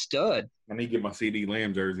going to be a stud. I need to get my CD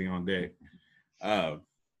Lamb jersey on deck.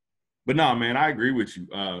 But no, man, I agree with you.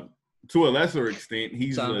 To a lesser extent,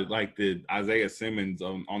 he's like the Isaiah Simmons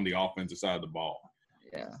on the offensive side of the ball.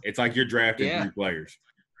 Yeah. It's like you're drafting 3 players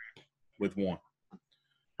with one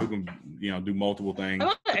who can, do multiple things.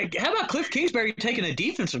 How about Cliff Kingsbury taking a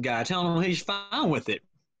defensive guy, telling him he's fine with it?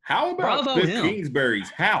 How about Cliff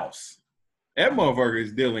Kingsbury's house? That motherfucker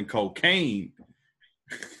is dealing cocaine.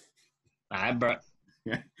 That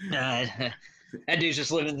dude's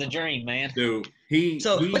just living the dream, man. Dude, he's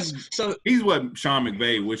what Sean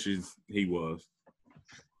McVay wishes he was.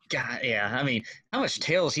 God, yeah. I mean, how much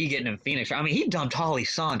tail is he getting in Phoenix? I mean, he dumped Holly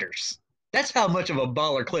Saunders. That's how much of a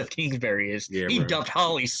baller Cliff Kingsbury is. Yeah, he dumped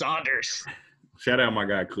Holly Saunders. Shout out my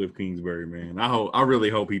guy Cliff Kingsbury, man. I really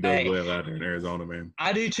hope he does well out there in Arizona, man.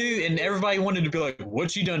 I do too. And everybody wanted to be like,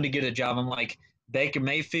 what's he done to get a job? I'm like, Baker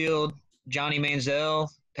Mayfield, Johnny Manziel,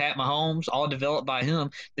 Pat Mahomes, all developed by him.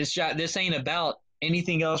 This ain't about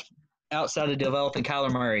anything else outside of developing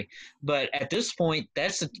Kyler Murray. But at this point,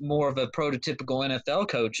 that's more of a prototypical NFL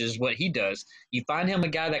coach is what he does. You find him a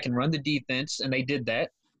guy that can run the defense, and they did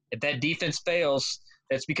that. If that defense fails,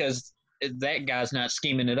 that's because that guy's not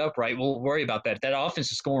scheming it up right. We'll worry about that. If that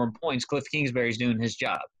offense is scoring points, Cliff Kingsbury's doing his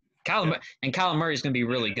job. Kyler Murray's going to be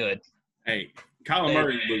really good. Hey, Kyler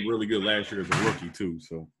Murray looked really good last year as a rookie too.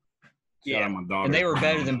 So Shout out my daughter. And they were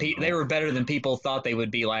better than people thought they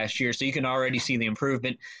would be last year. So you can already see the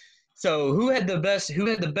improvement. So who had the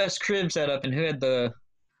best crib setup, and who had the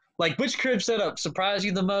which crib setup surprised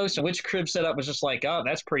you the most, and which crib setup was just like, oh,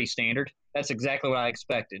 that's pretty standard. That's exactly what I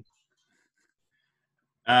expected.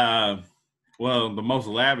 Well, the most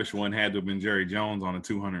lavish one had to have been Jerry Jones on a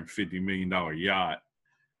 $250 million yacht,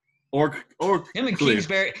 or him and Cliff.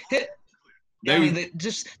 Kingsbury.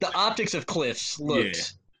 Just the optics of Cliff's looked. Yeah.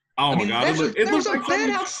 Oh my God! It looked like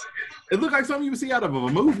penthouse. It looked like something you would see out of a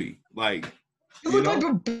movie. Like it looked like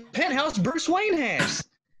a penthouse Bruce Wayne has.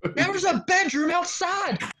 There was a bedroom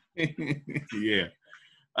outside. Yeah.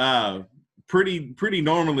 Pretty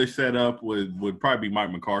normalish setup would probably be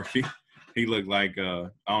Mike McCarthy. He looked like I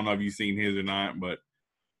don't know if you've seen his or not, but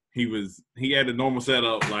he had a normal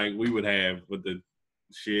setup like we would have with the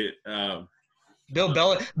shit. Bill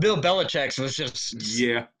Belichick's was just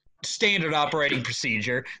standard operating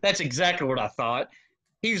procedure. That's exactly what I thought.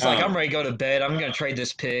 He was like, I'm ready to go to bed. I'm going to trade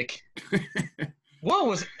this pick.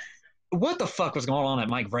 What the fuck was going on at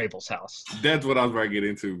Mike Vrabel's house? That's what I was about to get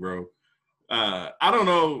into, bro. I don't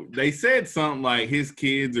know. They said something like his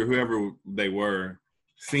kids or whoever they were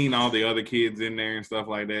seen all the other kids in there and stuff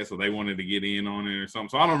like that, so they wanted to get in on it or something.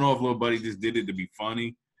 So I don't know if little buddy just did it to be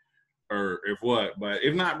funny or if what. But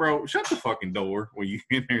if not, bro, shut the fucking door when you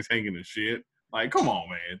in there taking a shit. Like, come on,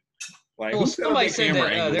 man. Like, somebody said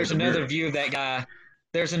that there's another view of that guy.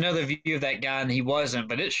 There's another view of that guy, and he wasn't,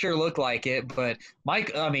 but it sure looked like it. But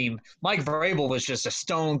Mike Vrabel was just a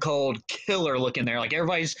stone cold killer looking there. Like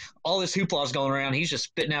all this hoopla's going around. He's just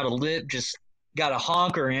spitting out a lip, just got a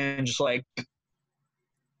honker in, just like.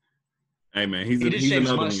 Hey man, he's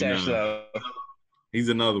another mustache, though. He's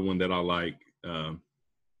another one that I like.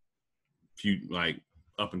 Few like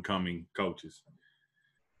up and coming coaches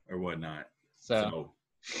or whatnot. So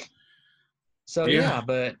yeah,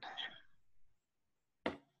 but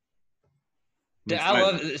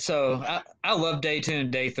I love day 2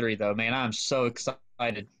 and day 3 though, man. I'm so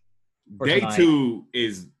excited. Day tonight. 2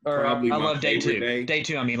 is probably I my love day 2. Day. Day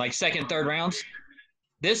 2, I mean, like second, third rounds.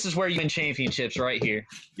 This is where you win championships right here.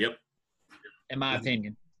 Yep. In my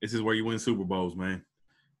opinion. This is where you win Super Bowls, man.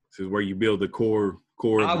 This is where you build the core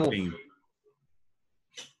of the team.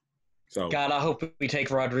 So God, I hope we take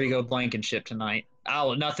Rodrigo Blankenship tonight.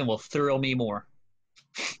 Nothing will thrill me more.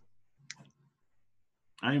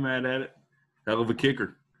 I ain't mad at it. Hell of a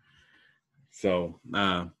kicker. So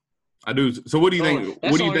I do. So what do you think?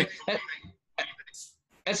 What do you think?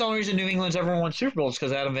 That's the only reason New England's ever won Super Bowls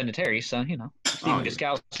because Adam Vinatieri. So Stephen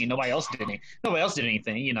Gostkowski. Nobody else did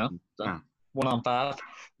anything. So, 1 on 5.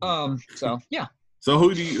 So yeah. So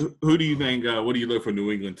who do you think? What do you look for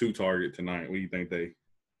New England to target tonight? What do you think they?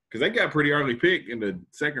 Because they got a pretty early pick in the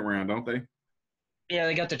second round, don't they? Yeah,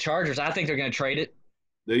 they got the Chargers. I think they're going to trade it.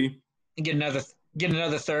 Do you? And get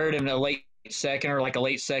another third and a late second, or like a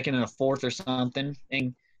late second and a fourth or something.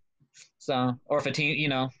 And so, or if a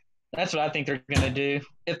team, that's what I think they're going to do.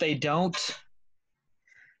 If they don't,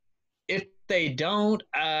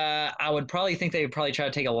 I would probably think they would probably try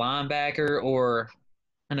to take a linebacker or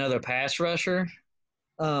another pass rusher.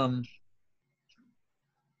 Because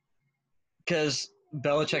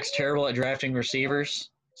Belichick's terrible at drafting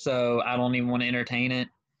receivers, so I don't even want to entertain it.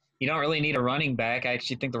 You don't really need a running back. I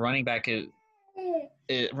actually think the running backs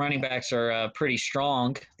are pretty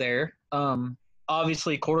strong there.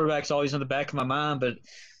 Obviously, quarterback's always in the back of my mind, but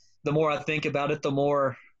the more I think about it, the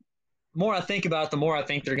more I think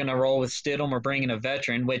they're going to roll with Stidham or bring in a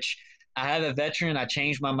veteran, which I have a veteran I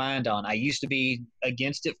changed my mind on. I used to be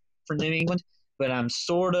against it for New England, but I'm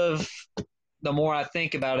sort of – the more I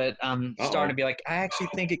think about it, I'm starting to be like, I actually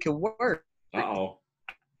think it could work.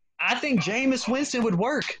 I think Jameis Winston would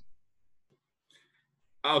work.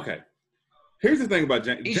 Okay. Here's the thing about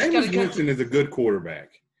Jameis Winston is a good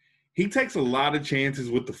quarterback. He takes a lot of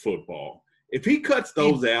chances with the football. If he cuts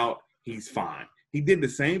those out, he's fine. He did the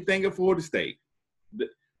same thing at Florida State.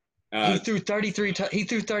 He threw 33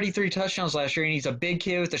 touchdowns last year, and he's a big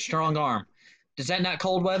kid with a strong arm. Does that not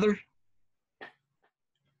cold weather?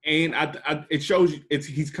 And it shows you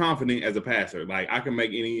he's confident as a passer. Like, I can make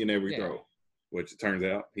any and every throw, which it turns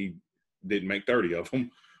out he didn't make 30 of them.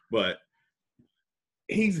 But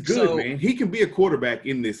he's good, man. He can be a quarterback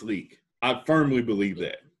in this league. I firmly believe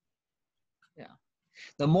that. Yeah.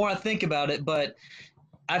 The more I think about it, but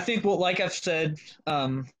I think, like I've said,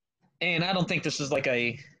 and I don't think this is like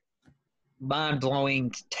a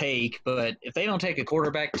mind-blowing take, but if they don't take a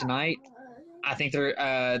quarterback tonight, I think they'll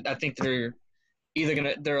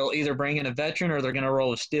either bring in a veteran or they're going to roll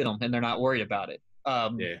with Stidham, and they're not worried about it.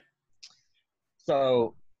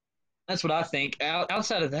 So that's what I think.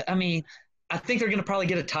 Outside of that, I mean, I think they're going to probably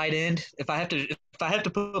get a tight end. If I have to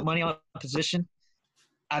put money on a position,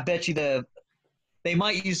 I bet you they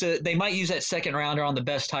might use that second rounder on the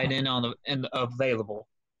best tight end available.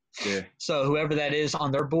 Yeah. So whoever that is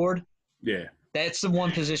on their board, yeah, that's the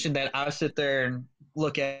one position that I sit there and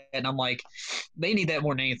look at, and I'm like, they need that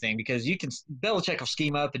more than anything because Belichick will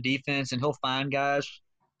scheme up a defense and he'll find guys.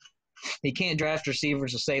 He can't draft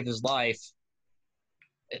receivers to save his life.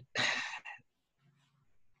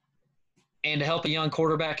 And to help a young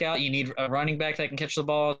quarterback out, you need a running back that can catch the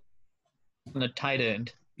ball and a tight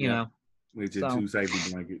end, you know. With your two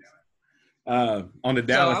safety blankets. On the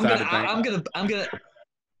Dallas side of things.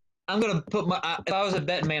 I'm gonna put if I was a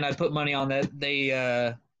betting man, I'd put money on that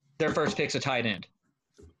their first pick's a tight end.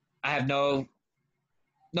 I have no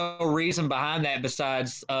reason behind that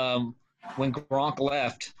besides when Gronk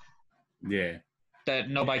left. Yeah. That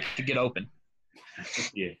nobody could get open.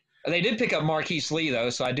 Yeah. They did pick up Marquise Lee though,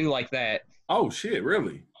 so I do like that. Oh shit!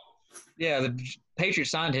 Really? Yeah, the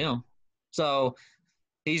Patriots signed him, so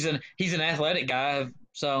he's an athletic guy.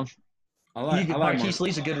 So Marquise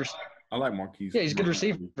Lee's a good. I like Marquise. Yeah, he's a good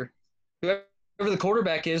receiver. Whoever the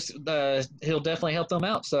quarterback is, he'll definitely help them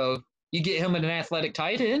out. So you get him in an athletic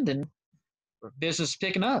tight end, and business is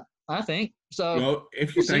picking up. I think so.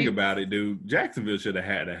 If you think about it, dude, Jacksonville should have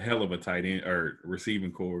had a hell of a tight end or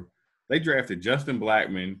receiving core. They drafted Justin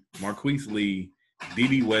Blackmon, Marquise Lee,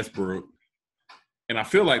 D.D. Westbrook, and I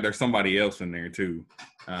feel like there's somebody else in there too.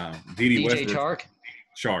 D.D. Westbrook.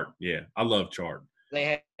 Chark, yeah, I love Chark.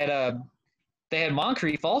 They had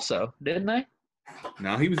Moncrief also, didn't they?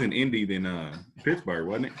 No, he was in Indy then Pittsburgh,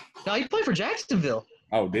 wasn't it? No, he played for Jacksonville.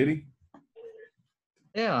 Oh, did he?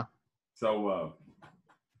 Yeah. So,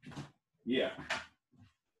 yeah.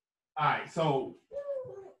 All right. So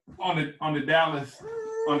on the Dallas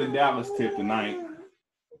tip tonight,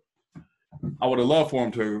 I would have loved for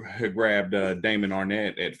him to have grabbed Damon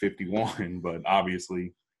Arnett at 51, but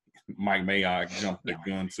obviously Mike Mayock jumped the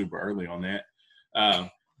gun super early on that.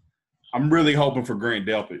 I'm really hoping for Grant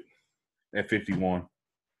Delpit at 51.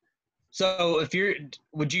 So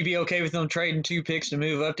would you be okay with them trading 2 picks to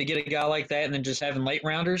move up to get a guy like that and then just having late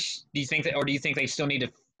rounders? Do you think that, or do you think they still need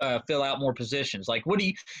to fill out more positions? Like, what do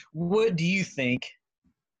you think?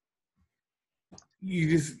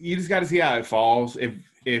 You just got to see how it falls.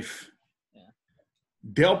 If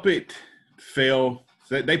Delpit fell,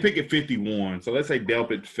 so they pick at 51. So let's say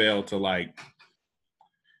Delpit fell to like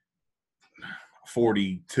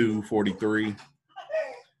 42, 43.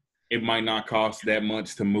 It might not cost that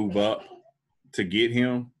much to move up to get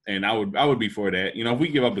him, and I would be for that. If we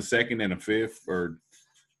give up a second and a fifth,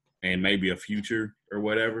 and maybe a future or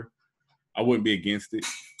whatever, I wouldn't be against it.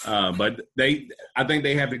 But I think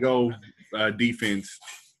they have to go defense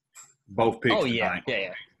both picks. Oh yeah,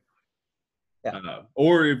 tonight. Yeah.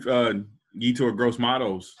 Or if Yetur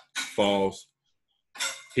Gross-Matos falls,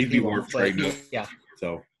 he'd be worth trading. Yeah.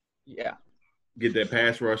 So yeah, get that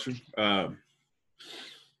pass rusher.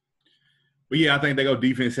 But yeah, I think they go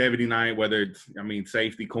defense heavy tonight, whether it's,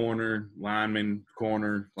 safety corner, lineman,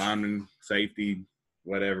 safety,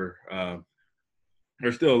 whatever.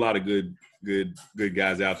 There's still a lot of good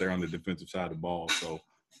guys out there on the defensive side of the ball. So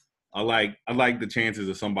I like the chances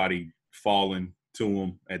of somebody falling to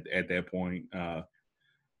them at that point.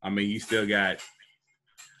 You still got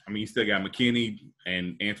McKinney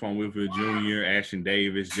and Antoine Winfield Jr., Ashton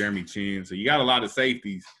Davis, Jeremy Chin. So you got a lot of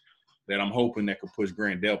safeties that I'm hoping that could push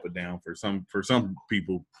Grant Delpit down for some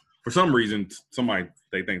people. For some reason,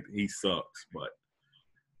 they think he sucks, but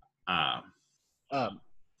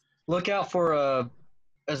look out for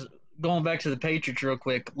as going back to the Patriots real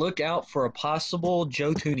quick. Look out for a possible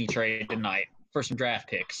Joe Thuney trade tonight for some draft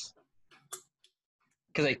picks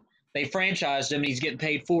because they franchised him and he's getting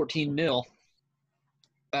paid $14 million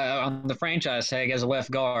on the franchise tag as a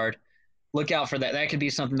left guard. Look out for that. That could be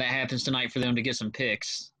something that happens tonight for them to get some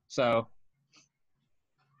picks. So,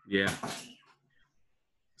 yeah.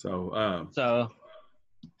 So,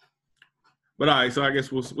 but all right. So I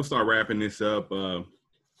guess we'll start wrapping this up.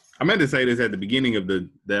 I meant to say this at the beginning of the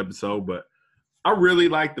episode, but I really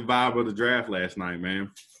liked the vibe of the draft last night,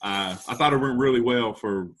 man. I thought it went really well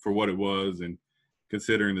for what it was and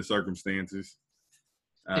considering the circumstances.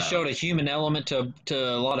 It showed a human element to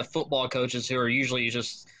a lot of football coaches who are usually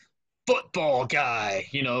just football guy,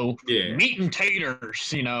 meat and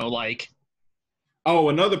taters, like. Oh,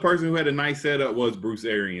 another person who had a nice setup was Bruce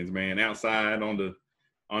Arians, man, outside on the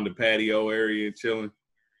patio area chilling.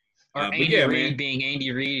 Or Andy Reid being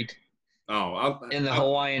Andy Reid. Oh, in the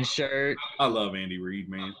Hawaiian shirt. I love Andy Reid,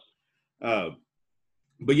 man.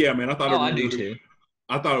 But yeah, man, I thought I do too.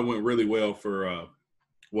 I thought it went really well for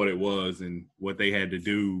what it was and what they had to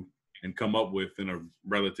do and come up with in a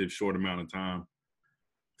relative short amount of time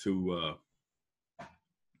to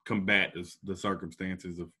combat the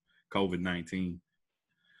circumstances of COVID-19.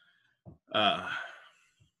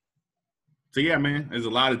 So yeah, man, there's a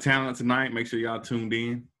lot of talent tonight. Make sure y'all tuned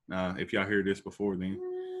in if y'all hear this before then.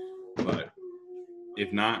 But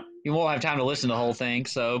if not, you won't have time to listen to the whole thing.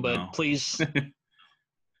 So, but no. Please,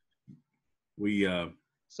 we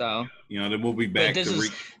so then we'll be back.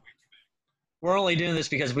 We're only doing this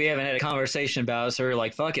because we haven't had a conversation about it. So we're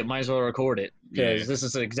like, fuck it, might as well record it because this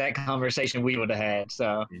is the exact conversation we would have had.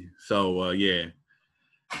 So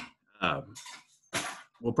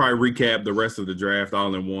we'll probably recap the rest of the draft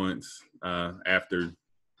all at once after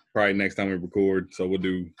probably next time we record. So we'll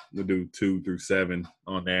do 2 through 7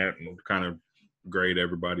 on that and kind of grade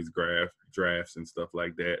everybody's drafts and stuff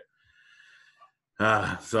like that.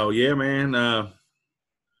 So yeah, man.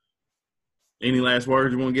 Any last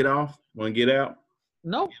words you want to get off? Want to get out?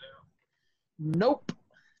 Nope.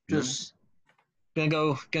 Just gonna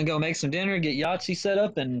go make some dinner, get Yahtzee set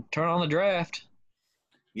up, and turn on the draft.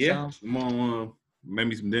 Yeah, so. I'm on make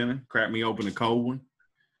me some dinner, crack me open a cold one,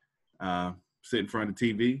 sit in front of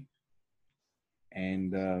the TV,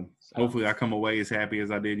 and hopefully I come away as happy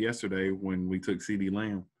as I did yesterday when we took CeeDee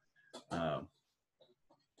Lamb.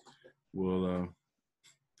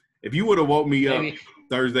 If you would have woke me up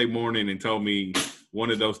Thursday morning and told me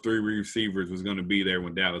one of those 3 receivers was going to be there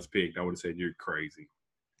when Dallas picked, I would have said you're crazy.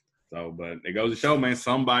 So, but it goes to show, man,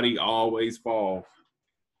 somebody always falls.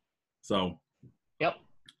 So, yep.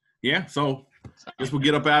 Yeah, so guess we'll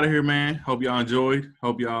get up out of here, man. Hope y'all enjoyed.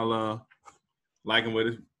 Hope y'all liking with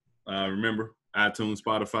us. Remember, iTunes,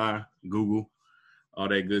 Spotify, Google, all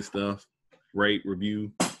that good stuff. Rate,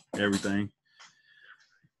 review, everything.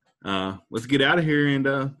 Let's get out of here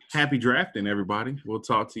and happy drafting, everybody. We'll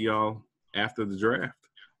talk to y'all after the draft.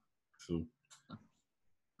 So,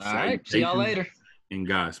 all right. See y'all later. And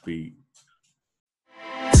Godspeed.